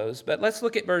all those. But let's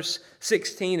look at verse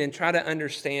 16 and try to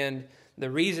understand the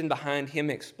reason behind him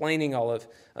explaining all of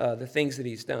the things that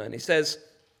he's done. He says,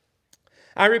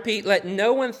 "I repeat, let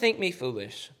no one think me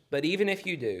foolish. But even if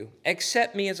you do,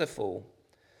 accept me as a fool,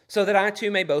 so that I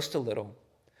too may boast a little.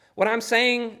 What I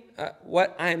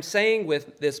am saying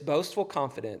with this boastful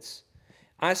confidence,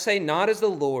 I say not as the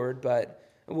Lord but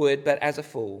as a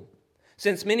fool.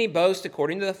 Since many boast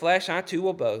according to the flesh, I too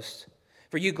will boast.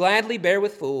 For you gladly bear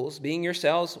with fools, being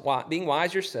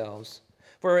wise yourselves.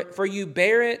 For you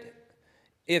bear it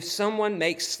if someone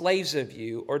makes slaves of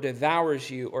you, or devours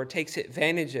you, or takes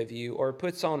advantage of you, or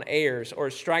puts on airs, or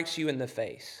strikes you in the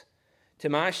face. To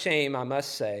my shame, I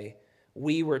must say,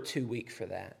 we were too weak for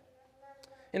that.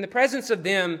 In the presence of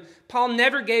them, Paul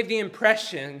never gave the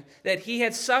impression that he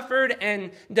had suffered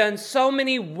and done so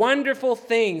many wonderful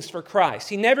things for Christ.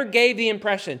 He never gave the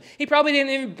impression. He probably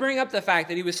didn't even bring up the fact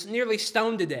that he was nearly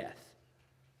stoned to death.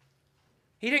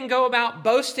 He didn't go about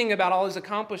boasting about all his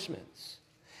accomplishments.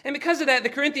 And because of that, the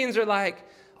Corinthians are like,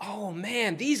 oh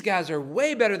man, these guys are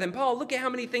way better than Paul. Look at how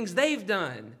many things they've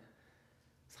done.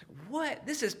 It's like, what?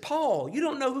 This is Paul. You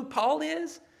don't know who Paul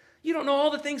is? You don't know all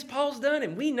the things Paul's done,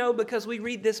 and we know because we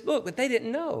read this book, but they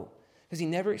didn't know because he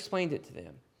never explained it to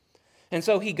them. And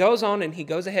so he goes on and he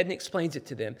goes ahead and explains it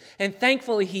to them. And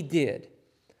thankfully he did,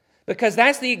 because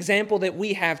that's the example that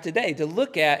we have today to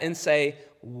look at and say,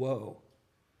 whoa,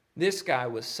 this guy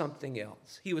was something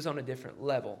else. He was on a different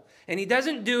level. And he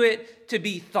doesn't do it to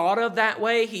be thought of that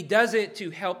way. He does it to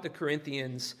help the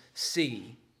Corinthians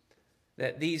see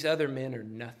that these other men are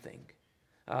nothing,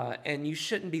 and you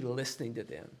shouldn't be listening to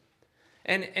them.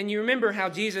 And you remember how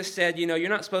Jesus said, you're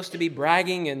not supposed to be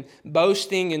bragging and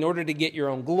boasting in order to get your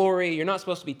own glory. You're not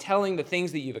supposed to be telling the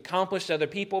things that you've accomplished to other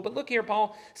people. But look here,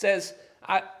 Paul says,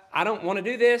 I don't want to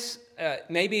do this.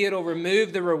 Maybe it'll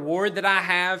remove the reward that I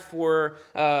have for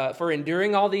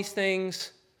enduring all these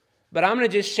things. But I'm going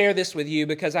to just share this with you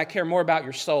because I care more about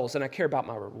your souls than I care about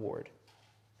my reward.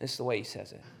 That's the way he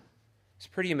says it. It's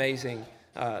pretty amazing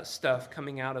stuff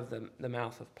coming out of the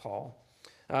mouth of Paul.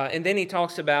 And then he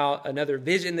talks about another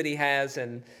vision that he has,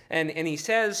 and he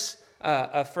says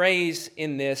a phrase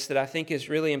in this that I think is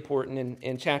really important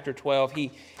in chapter 12.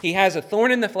 He has a thorn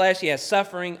in the flesh, he has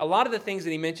suffering. A lot of the things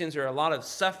that he mentions are a lot of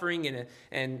suffering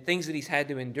and things that he's had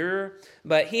to endure.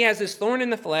 But he has this thorn in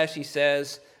the flesh, he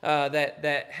says,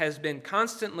 that has been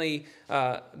constantly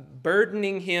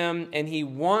burdening him, and he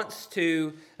wants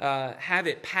to have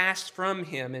it passed from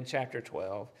him in chapter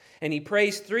 12. And he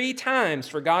prays 3 times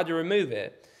for God to remove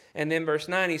it. And then verse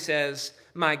 9 he says,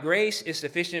 my grace is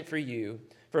sufficient for you,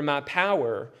 for my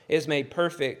power is made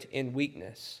perfect in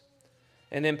weakness.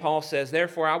 And then Paul says,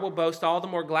 therefore I will boast all the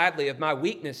more gladly of my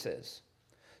weaknesses,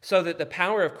 so that the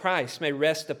power of Christ may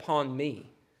rest upon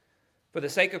me. For the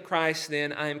sake of Christ,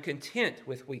 then, I am content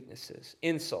with weaknesses,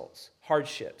 insults,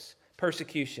 hardships,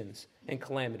 persecutions, and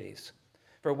calamities.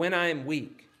 For when I am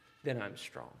weak, then I'm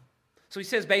strong. So he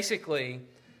says basically,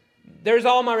 there's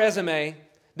all my resume.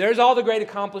 There's all the great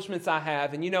accomplishments I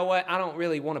have. And you know what? I don't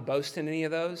really want to boast in any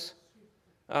of those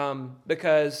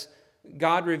because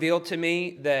God revealed to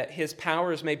me that his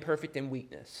power is made perfect in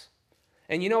weakness.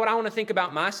 And you know what I want to think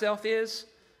about myself is,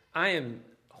 I am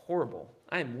horrible.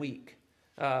 I am weak.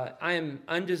 I am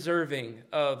undeserving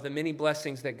of the many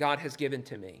blessings that God has given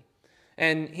to me.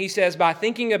 And he says, by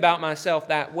thinking about myself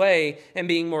that way and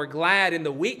being more glad in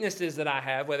the weaknesses that I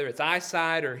have, whether it's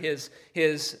eyesight or his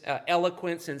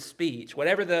eloquence and speech,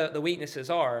 whatever the weaknesses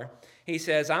are, he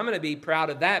says, I'm going to be proud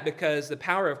of that because the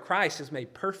power of Christ is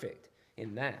made perfect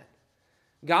in that.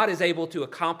 God is able to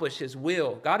accomplish his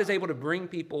will. God is able to bring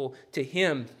people to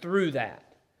him through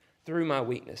that, through my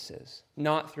weaknesses,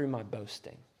 not through my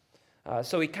boasting.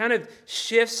 So he kind of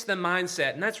shifts the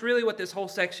mindset, and that's really what this whole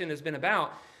section has been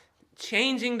about.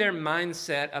 Changing their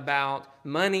mindset about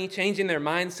money, changing their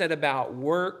mindset about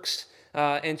works,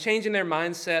 and changing their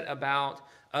mindset about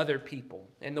other people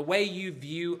and the way you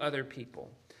view other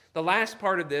people. The last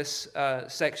part of this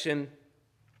section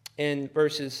in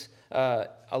verses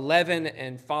 11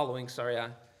 and following,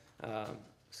 I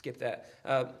skipped that.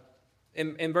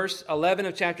 In verse 11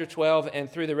 of chapter 12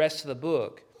 and through the rest of the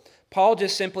book, Paul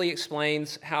just simply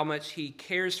explains how much he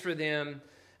cares for them,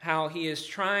 how he is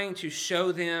trying to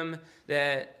show them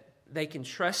that they can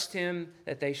trust him,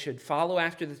 that they should follow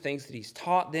after the things that he's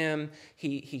taught them.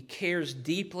 He cares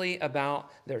deeply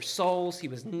about their souls. He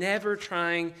was never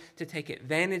trying to take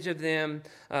advantage of them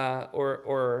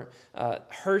or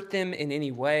hurt them in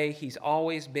any way. He's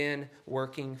always been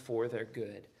working for their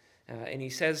good. And he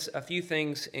says a few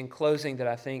things in closing that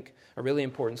I think are really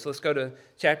important. So let's go to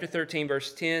chapter 13,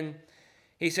 verse 10.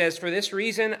 He says, for this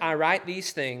reason I write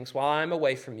these things while I am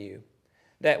away from you,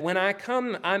 that when I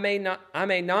come I may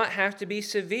not have to be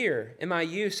severe in my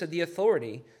use of the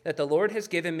authority that the Lord has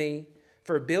given me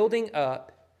for building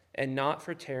up and not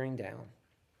for tearing down.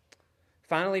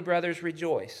 Finally, brothers,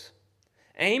 rejoice.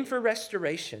 Aim for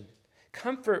restoration.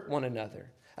 Comfort one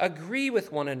another. Agree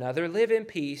with one another. Live in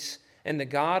peace, and the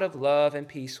God of love and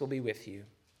peace will be with you.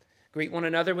 Greet one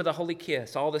another with a holy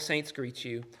kiss. All the saints greet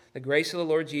you. The grace of the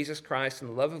Lord Jesus Christ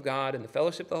and the love of God and the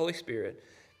fellowship of the Holy Spirit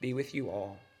be with you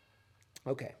all.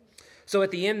 Okay. So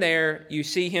at the end there, you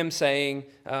see him saying,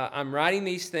 I'm writing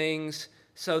these things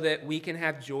so that we can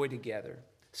have joy together,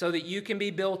 so that you can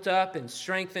be built up and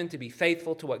strengthened to be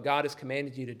faithful to what God has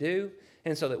commanded you to do,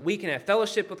 and so that we can have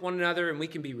fellowship with one another and we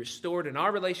can be restored in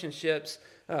our relationships.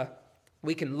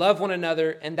 We can love one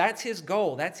another, and that's his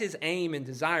goal. That's his aim and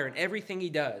desire in everything he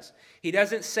does. He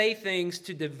doesn't say things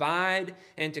to divide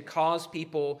and to cause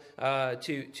people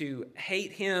to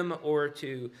hate him or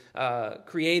to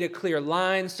create a clear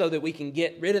line so that we can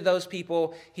get rid of those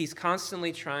people. He's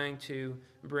constantly trying to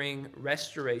bring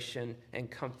restoration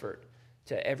and comfort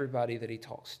to everybody that he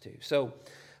talks to. So,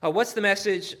 what's the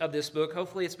message of this book?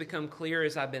 Hopefully it's become clear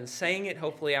as I've been saying it.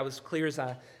 Hopefully I was clear as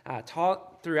I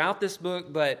taught throughout this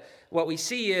book. But what we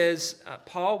see is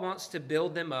Paul wants to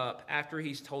build them up after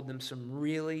he's told them some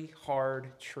really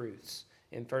hard truths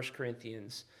in 1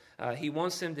 Corinthians. He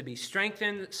wants them to be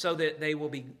strengthened so that they will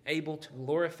be able to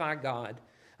glorify God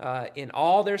in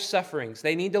all their sufferings.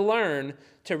 They need to learn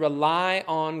to rely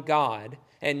on God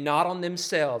and not on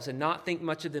themselves and not think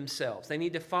much of themselves. They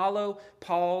need to follow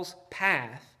Paul's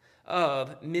path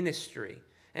of ministry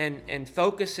and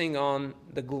focusing on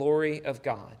the glory of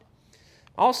God.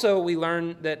 Also, we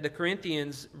learn that the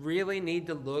Corinthians really need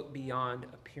to look beyond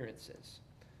appearances.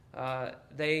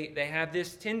 They have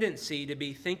this tendency to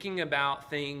be thinking about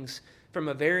things from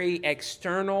a very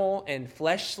external and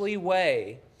fleshly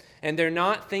way, and they're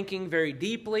not thinking very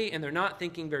deeply and they're not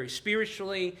thinking very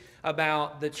spiritually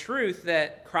about the truth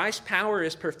that Christ's power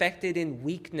is perfected in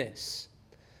weakness,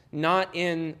 not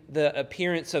in the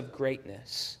appearance of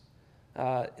greatness.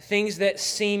 Things that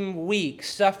seem weak,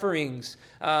 sufferings,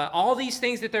 all these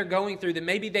things that they're going through that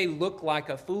maybe they look like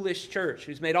a foolish church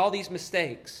who's made all these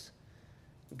mistakes.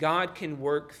 God can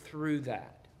work through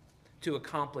that to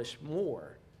accomplish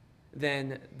more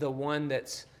than the one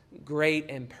that's great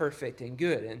and perfect and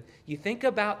good. And you think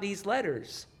about these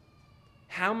letters.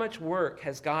 How much work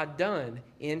has God done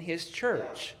in his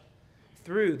church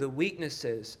through the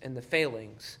weaknesses and the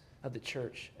failings of the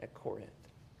church at Corinth?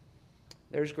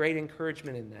 There's great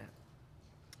encouragement in that.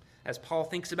 As Paul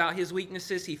thinks about his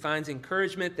weaknesses, he finds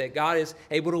encouragement that God is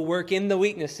able to work in the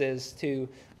weaknesses to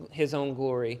his own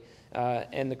glory.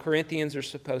 And the Corinthians are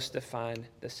supposed to find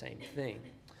the same thing.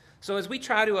 So as we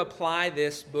try to apply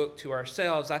this book to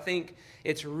ourselves, I think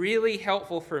it's really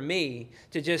helpful for me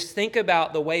to just think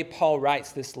about the way Paul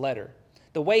writes this letter,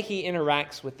 the way he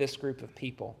interacts with this group of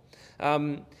people.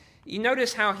 You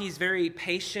notice how he's very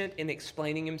patient in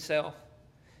explaining himself.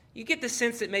 You get the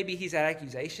sense that maybe he's had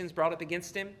accusations brought up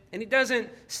against him, and he doesn't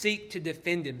seek to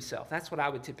defend himself. That's what I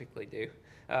would typically do.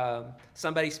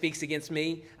 Somebody speaks against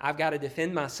me, I've got to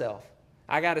defend myself.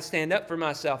 I got to stand up for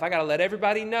myself. I got to let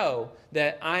everybody know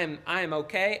that I am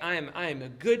okay. I am a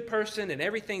good person and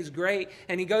everything's great.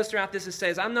 And he goes throughout this and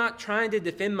says, I'm not trying to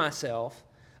defend myself.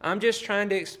 I'm just trying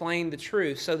to explain the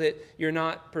truth so that you're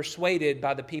not persuaded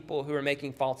by the people who are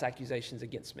making false accusations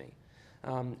against me.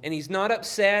 And he's not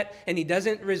upset, and he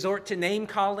doesn't resort to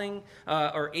name-calling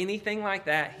or anything like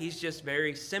that. He's just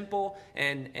very simple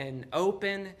and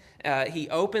open. He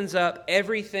opens up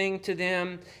everything to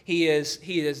them. He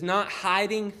is not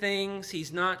hiding things.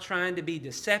 He's not trying to be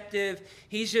deceptive.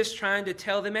 He's just trying to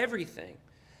tell them everything.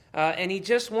 And he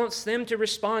just wants them to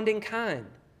respond in kind.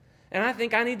 And I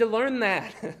think I need to learn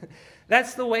that.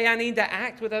 That's the way I need to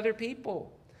act with other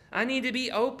people. I need to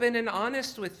be open and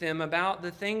honest with them about the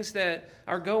things that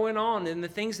are going on and the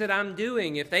things that I'm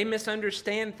doing. If they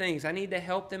misunderstand things, I need to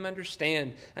help them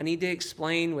understand. I need to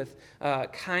explain with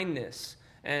kindness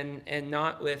and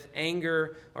not with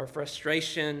anger or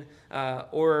frustration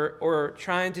or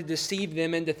trying to deceive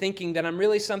them into thinking that I'm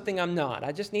really something I'm not.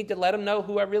 I just need to let them know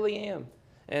who I really am,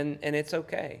 and it's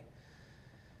okay.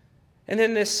 And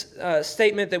then this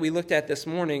statement that we looked at this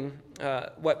morning,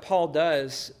 what Paul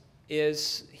does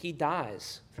is he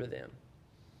dies for them.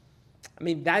 I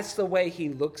mean, that's the way he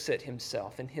looks at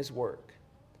himself and his work.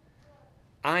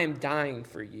 I am dying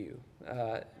for you.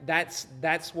 That's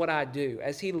what I do.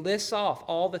 As he lists off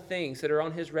all the things that are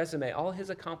on his resume, all his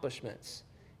accomplishments,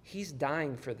 he's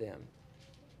dying for them.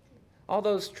 All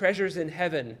those treasures in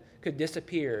heaven could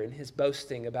disappear in his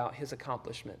boasting about his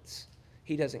accomplishments.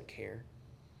 He doesn't care.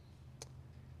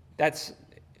 That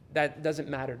doesn't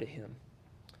matter to him.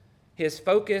 His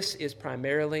focus is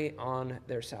primarily on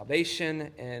their salvation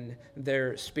and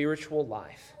their spiritual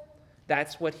life.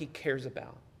 That's what he cares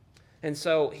about. And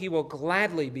so he will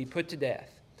gladly be put to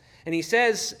death. And he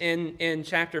says in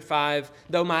chapter 5,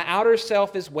 though my outer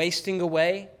self is wasting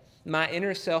away, my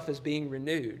inner self is being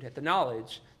renewed at the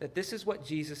knowledge that this is what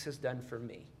Jesus has done for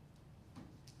me.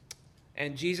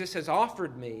 And Jesus has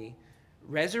offered me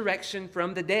resurrection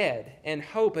from the dead and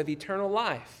hope of eternal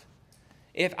life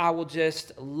if I will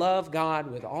just love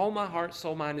God with all my heart,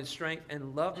 soul, mind, and strength,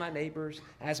 and love my neighbors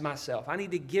as myself. I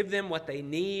need to give them what they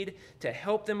need to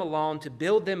help them along, to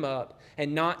build them up,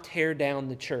 and not tear down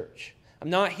the church. I'm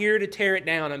not here to tear it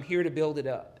down. I'm here to build it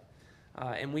up.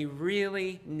 And we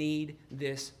really need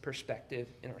this perspective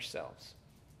in ourselves.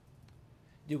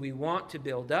 Do we want to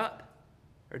build up,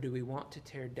 or do we want to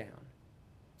tear down?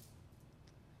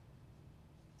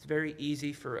 It's very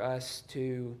easy for us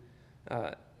to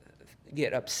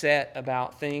get upset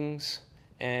about things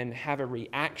and have a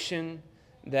reaction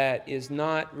that is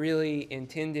not really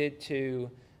intended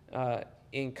to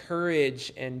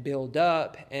encourage and build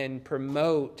up and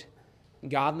promote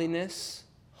godliness,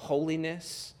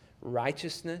 holiness,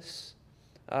 righteousness.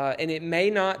 And it may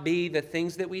not be the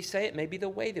things that we say, it may be the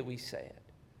way that we say it.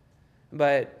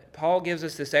 But Paul gives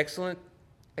us this excellent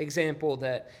example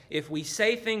that if we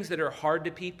say things that are hard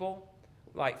to people,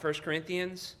 like 1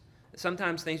 Corinthians,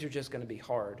 sometimes things are just going to be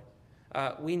hard.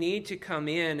 We need to come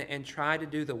in and try to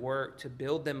do the work to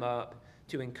build them up,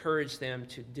 to encourage them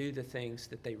to do the things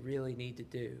that they really need to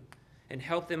do, and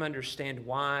help them understand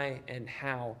why and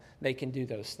how they can do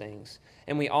those things.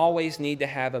 And we always need to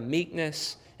have a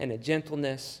meekness and a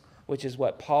gentleness, which is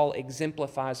what Paul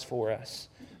exemplifies for us,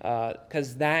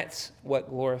 because that's what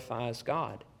glorifies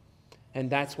God. And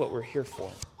that's what we're here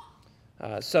for.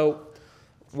 So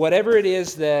whatever it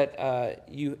is that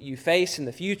you face in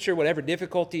the future, whatever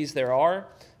difficulties there are,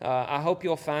 I hope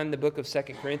you'll find the book of 2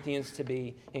 Corinthians to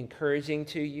be encouraging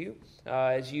to you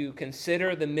as you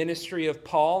consider the ministry of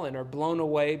Paul and are blown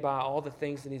away by all the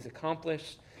things that he's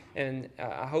accomplished. And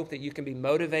I hope that you can be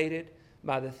motivated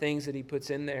by the things that he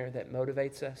puts in there that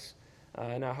motivates us.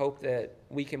 And I hope that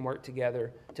we can work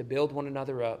together to build one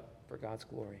another up for God's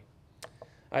glory.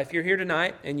 If you're here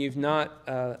tonight and you've not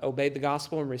obeyed the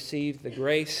gospel and received the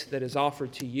grace that is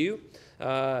offered to you,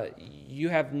 you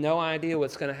have no idea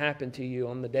what's going to happen to you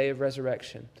on the day of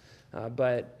resurrection,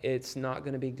 but it's not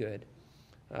going to be good.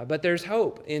 But there's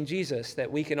hope in Jesus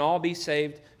that we can all be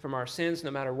saved from our sins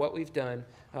no matter what we've done.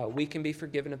 We can be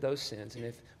forgiven of those sins. And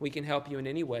if we can help you in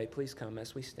any way, please come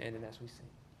as we stand and as we sing.